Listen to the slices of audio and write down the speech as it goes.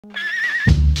And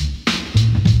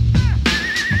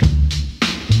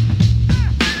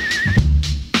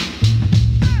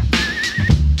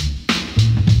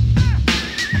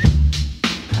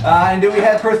do we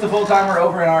have Chris the full-timer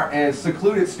over in our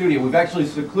secluded studio? We've actually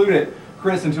secluded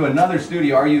Chris into another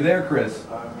studio. Are you there, Chris?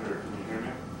 I'm here. Can you hear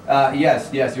me?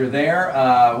 Yes, you're there.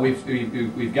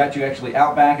 We've got you actually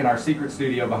out back in our secret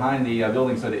studio behind the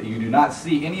building so that you do not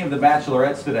see any of the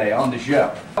bachelorettes today on the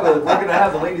show. We're going to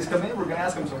have the ladies come in. We're going to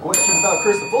ask them some questions about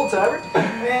Chris the full-timer.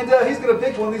 And he's going to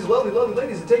pick one of these lovely, lovely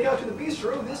ladies to take out to the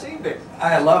bistro this evening.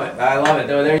 I love it. I love it.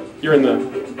 There. You're in the...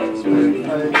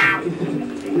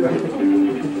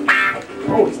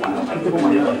 Oh, it's loud. Oh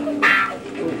my God.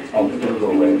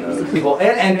 People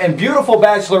and beautiful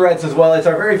bachelorettes as well. It's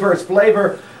our very first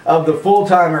flavor of the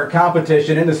full-timer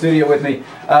competition. In the studio with me,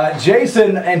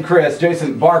 Jason and Chris.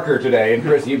 Jason Barker today and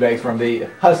Chris Eubanks from the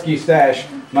Husky Stache,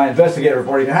 my investigator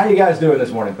reporting. How are you guys doing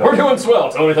this morning, folks? We're doing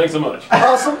swell, Tony. Thanks so much.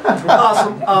 Awesome,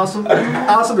 awesome, awesome,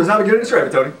 awesome. Does not get it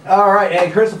straight, Tony. All right,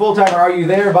 and Chris the full-timer, are you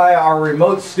there via our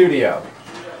remote studio?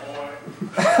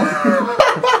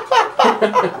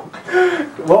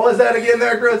 What was that again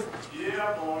there, Chris?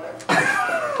 Yeah, boy.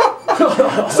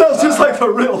 Sounds just like the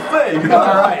real thing.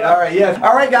 All right, yes.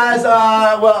 All right, guys,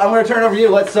 well, I'm going to turn it over to you.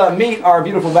 Let's meet our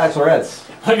beautiful bachelorettes.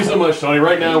 Thank you so much, Tony.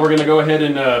 Right now, we're going to go ahead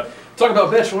and talk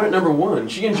about bachelorette number 1.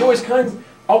 She enjoys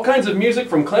all kinds of music,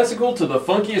 from classical to the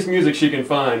funkiest music she can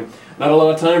find. Not a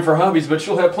lot of time for hobbies, but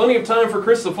she'll have plenty of time for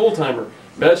Chris the full-timer.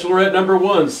 Bachelorette number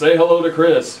 1, say hello to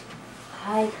Chris.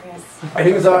 Hi, Chris.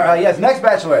 Who's our, yes, next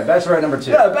bachelorette, bachelorette number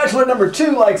 2. Yeah, bachelor number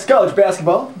 2 likes college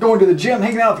basketball, going to the gym,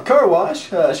 hanging out at the car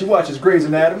wash. She watches Grey's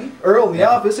Anatomy, Earl in the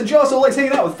Office, and she also likes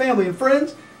hanging out with family and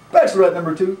friends. Bachelorette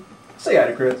number 2, say hi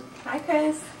to Chris. Hi,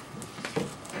 Chris.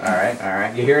 All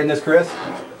right. You hearing this, Chris?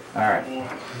 All right.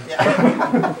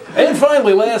 And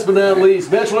finally, last but not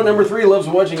least, bachelor number 3 loves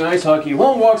watching ice hockey,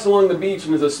 long walks along the beach,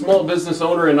 and is a small business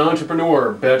owner and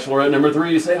entrepreneur. Bachelorette number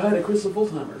 3, say hi to Chris the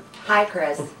full-timer. Hi,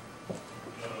 Chris.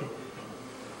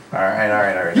 All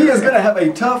right. He is going to have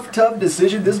a tough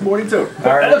decision this morning, too.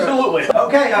 All right. Absolutely.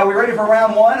 Okay, we're ready for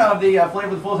round 1 of the Flavor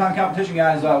of the Full-Time competition,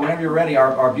 guys. Whenever you're ready,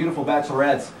 our beautiful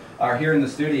bachelorettes are here in the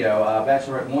studio.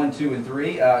 Bachelorette 1, 2, and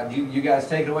 3. You guys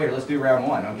take it away, or let's do round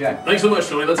 1, okay? Thanks so much,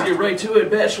 Tony. Let's get right to it.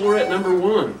 Bachelorette number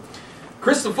 1.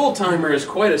 Chris the full-timer is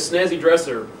quite a snazzy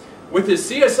dresser. With his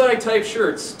CSI-type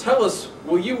shirts, tell us,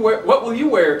 what will you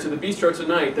wear to the bistro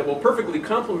tonight that will perfectly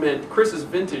complement Chris's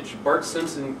vintage Bart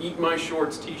Simpson Eat My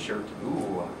Shorts t-shirt?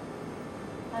 Ooh.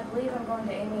 I believe I'm going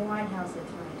to Amy Winehouse tonight.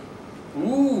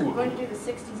 Ooh. I'm going to do the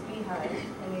 60s beehive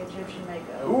and the Egyptian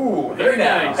makeup. Ooh, very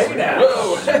nice. Hey now.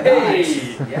 Whoa, hey.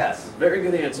 Nice. Yes. Very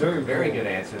good answer. Very good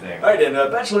answer there. All right, and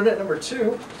bachelorette number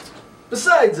 2.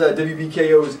 Besides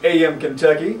WBKO's AM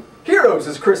Kentucky, Heroes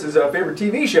is Chris's favorite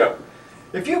TV show.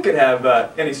 If you could have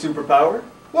any superpower,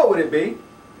 what would it be?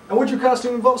 And would your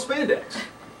costume involve spandex?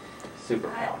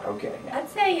 Superpower, okay. I'd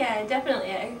say, yeah, definitely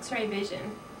X-ray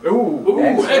vision. Ooh,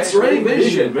 X-ray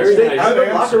vision. Very Stay nice out of the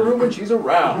answer. locker room when she's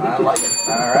around. I like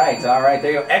it. All right.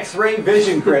 There you go. X-ray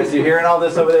vision, Chris. You hearing all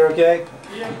this over there, okay?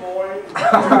 Yeah, boy.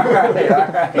 All right.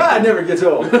 Ah, it never gets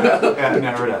old. Yeah,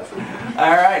 never does.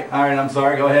 All right. I'm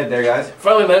sorry. Go ahead there, guys.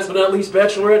 Finally, last but not least,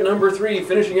 bachelorette number 3,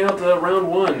 finishing out the round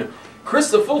 1.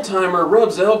 Chris the full-timer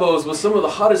rubs elbows with some of the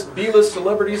hottest B-list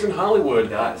celebrities in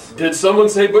Hollywood. Guys. Did someone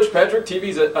say Butch Patrick,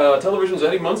 television's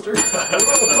Eddie Munster?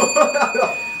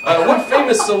 What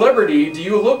famous celebrity do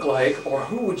you look like, or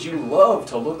who would you love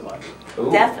to look like?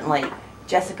 Ooh. Definitely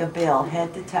Jessica Biel,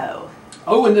 head to toe.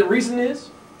 Oh, and the reason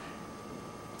is?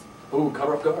 Ooh, caught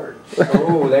her off guard.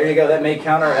 Oh, there you go. That may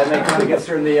counter gets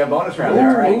her in the bonus round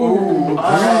there. All right. Ooh.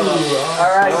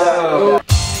 All right.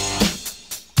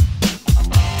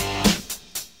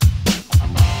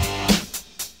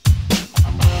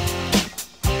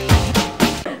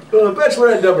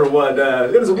 Bachelorette number 1.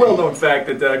 It is a well-known fact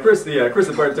that Chris the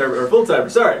part-timer, or full-timer,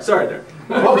 sorry there.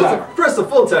 Chris the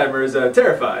full-timer is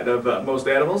terrified of most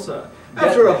animals.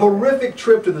 After a horrific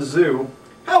trip to the zoo,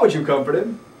 how would you comfort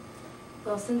him?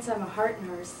 Well, since I'm a heart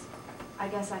nurse, I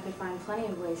guess I could find plenty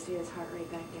of ways to get his heart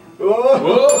rate back down.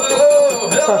 Whoa!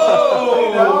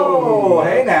 Hello!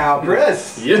 Hey now,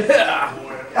 Chris. Yeah!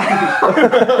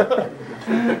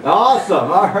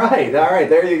 Awesome. All right.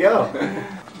 There you go.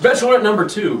 Bachelorette number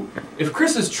 2. If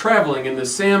Chris is traveling in the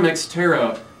Sam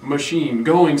Xterra machine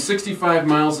going 65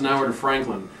 miles an hour to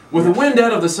Franklin, with a wind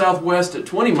out of the southwest at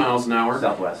 20 miles an hour...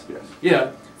 Southwest, yes.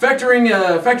 Yeah.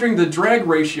 Factoring the drag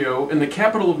ratio in the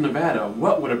capital of Nevada,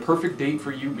 what would a perfect date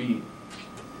for you be?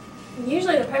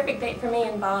 Usually the perfect date for me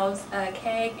involves a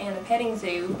keg and a petting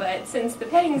zoo, but since the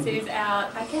petting zoo's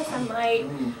out, I guess I might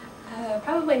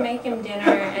Probably make him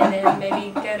dinner and then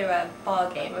maybe go to a ball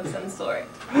game of some sort.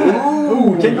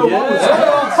 Ooh, can't go wrong with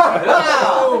that.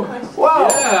 Wow.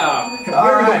 Yeah.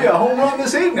 We're going to be a home run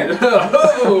this evening.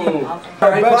 Oh. All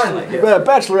right, finally.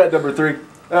 Bachelorette number 3.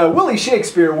 Willie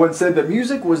Shakespeare once said that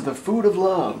music was the food of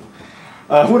love.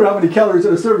 I wonder how many calories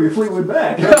in a serving of Fleetwood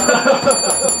Mac.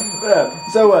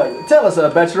 So tell us,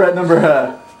 Bachelorette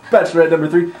number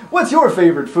 3, what's your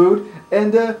favorite food?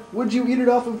 And would you eat it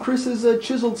off of Chris's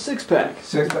chiseled six-pack?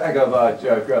 Six-pack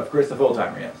of Chris the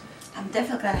Full-Timer, yes. I'm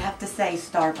definitely going to have to say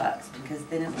Starbucks because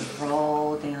then it would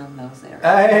roll down those areas.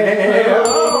 Hey,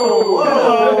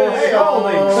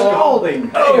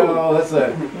 scalding. Oh, that's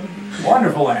a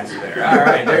wonderful answer there. All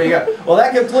right, there you go. Well,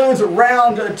 that concludes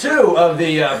round 2 of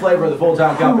the Flavor of the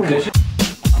Full-Time competition.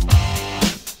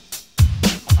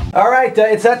 All right,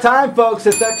 it's that time, folks.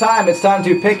 It's that time. It's time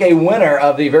to pick a winner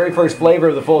of the very first Flavor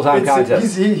of the Full-Time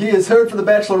contest. He has heard from the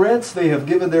Bachelorettes. They have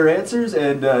given their answers,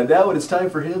 and now it is time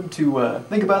for him to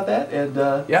think about that and,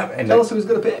 tell us who he's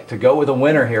going to pick. To go with a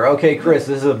winner here. Okay, Chris,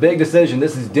 this is a big decision.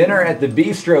 This is dinner at the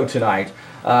Bistro tonight.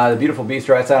 The beautiful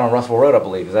Bistro that's out on Russell Road, I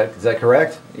believe. Is that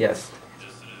correct? Yes.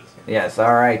 Yes.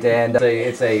 All right, and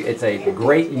it's a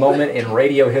great moment in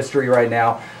radio history right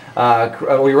now.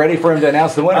 Are we ready for him to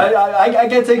announce the winner? I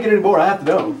can't take it anymore. I have to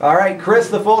know. All right, Chris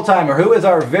the Full-Timer, who is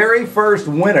our very first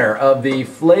winner of the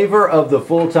Flavor of the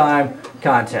Full-Time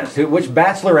contest? Which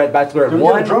Bachelorette? Bachelorette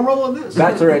 1? Get a drum roll on this?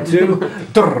 Bachelorette 2?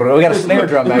 We got a snare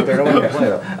drum back there. Don't want to play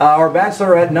though. Or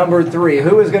Bachelorette number 3,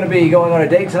 who is going to be going on a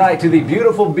date tonight to the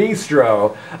beautiful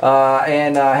Bistro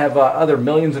and have other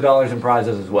millions of dollars in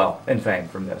prizes as well and fame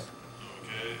from this.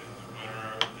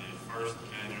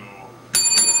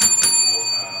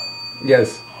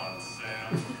 Yes.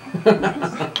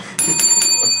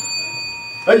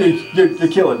 Oh, you're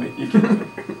killing me. You're killing me.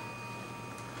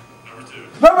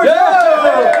 Number 2!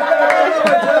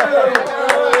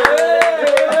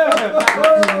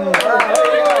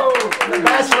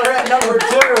 Bachelorette number 2.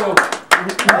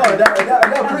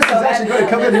 Now Chris is actually going to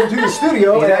come in here to the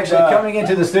studio. He's actually coming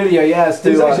into the studio, yes.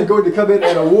 He's actually going to come in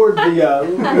and award the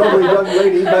lovely young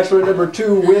lady, Bachelorette number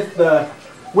 2, with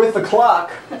the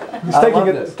clock. He's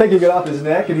taking it off his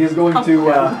neck, and he is going to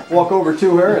walk over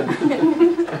to her. And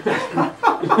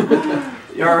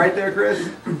you all right there,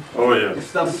 Chris? Oh, yeah.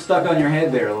 Stuff stuck on your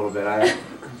head there a little bit. I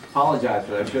apologize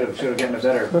for that. Should have gotten it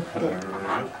better.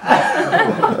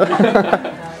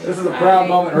 This is a proud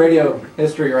moment in radio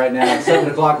history right now. At 7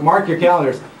 o'clock. Mark your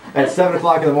calendars. At 7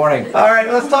 o'clock in the morning. All right,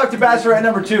 let's talk to Bachelorette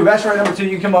number 2. Bachelorette number 2,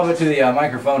 you come over to the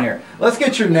microphone here. Let's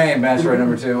get your name, Bachelorette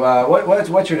number 2.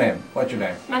 What's your name? What's your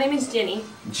name? My name is Jenny.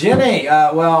 Jenny.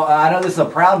 Well, I know this is a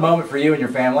proud moment for you and your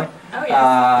family. Oh,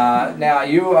 yes. Now,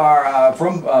 you are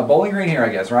from Bowling Green here, I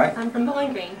guess, right? I'm from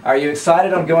Bowling Green. Are you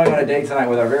excited on going on a date tonight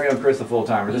with our very own Chris the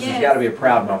Full-Timer? This has got to be a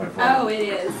proud moment for you. Oh, it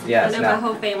is. Yes, I know my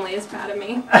whole family is proud of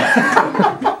me.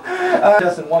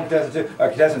 Contestant 1, contestant 2,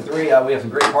 contestant 3, we have some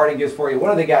great parting gifts for you.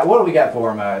 What do they got? What do we got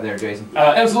for them there, Jason?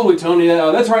 Absolutely, Tony.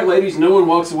 That's right, ladies. No one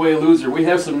walks away a loser. We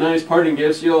have some nice parting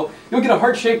gifts. You'll get a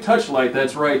heart-shaped Touchlight.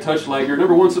 That's right, Touchlight. Your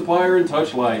 #1 supplier in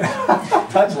Touchlight.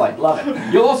 Touchlight, love it.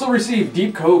 You'll also receive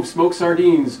Deep Cove smoked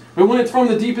sardines. But when it's from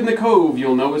the deep in the cove,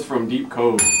 you'll know it's from Deep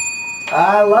Cove.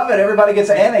 I love it. Everybody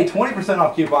gets and a 20%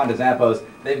 off coupon to Zappos.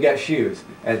 They've got shoes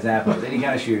at Zappos. Any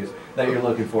kind of shoes that you're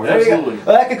looking for. There Absolutely. You go.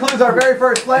 Well, that concludes our very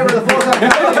first Flavor of the Full-Time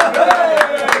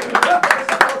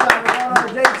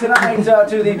tonight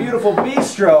to the beautiful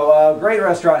Bistro, great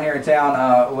restaurant here in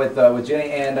town with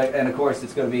Jenny, and of course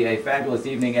it's going to be a fabulous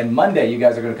evening. And Monday you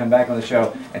guys are going to come back on the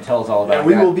show and tell us all about it. And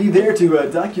we will be there to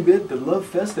document the love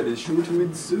fest that is sure to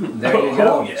ensue. There you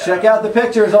go. Yeah. Check out the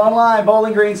pictures online,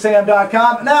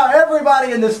 bowlinggreensam.com. Now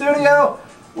everybody in the studio,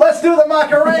 let's do the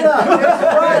Macarena. It's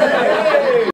Friday.